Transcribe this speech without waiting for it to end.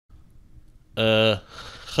Uh,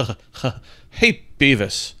 hey,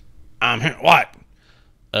 Beavis. What?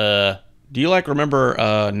 Do you like remember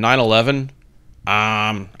 9/11?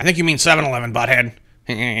 I think you mean 7-Eleven, butthead.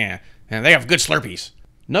 Yeah, they have good Slurpees.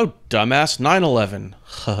 No, dumbass,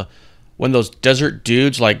 9/11. When those desert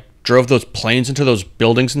dudes like drove those planes into those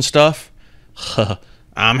buildings and stuff. Oh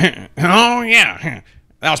yeah,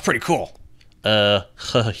 that was pretty cool. Uh,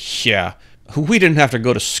 yeah. We didn't have to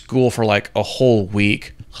go to school for like a whole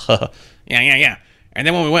week. Yeah. And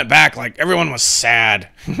then when we went back, like, everyone was sad.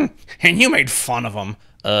 And you made fun of them.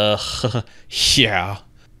 Yeah.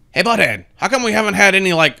 Hey, butthead, how come we haven't had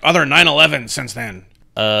any, like, other 9/11 since then?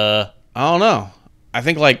 I don't know. I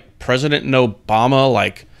think like President Obama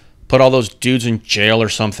like put all those dudes in jail or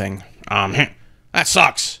something. That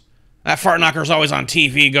sucks. That fart knocker's always on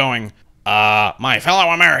TV going, my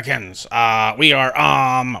fellow Americans, we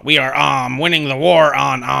are winning the war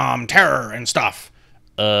on, terror and stuff.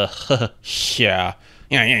 Yeah.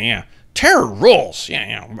 Yeah. Terror rules.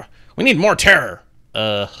 Yeah. We need more terror.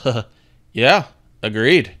 Yeah,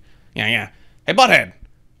 agreed. Yeah. Hey, butthead,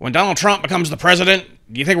 when Donald Trump becomes the president,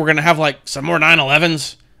 do you think we're gonna have, like, some more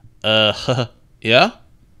 9/11s? Yeah,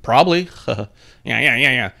 probably.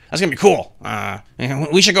 Yeah. That's gonna be cool.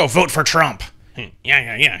 We should go vote for Trump.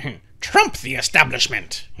 Yeah. Trump the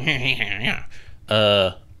establishment. Yeah.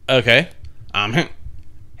 Okay. Hey,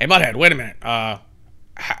 butthead, wait a minute.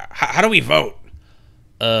 How do we vote?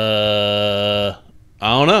 I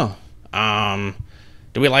don't know.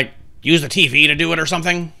 Do we, like, use the TV to do it or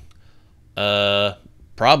something?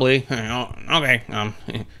 Probably. Okay.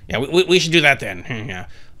 Yeah, we should do that then. Yeah.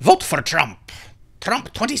 Vote for Trump.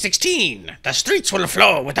 Trump 2016. The streets will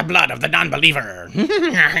flow with the blood of the non-believer.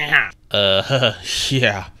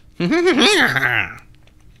 Yeah.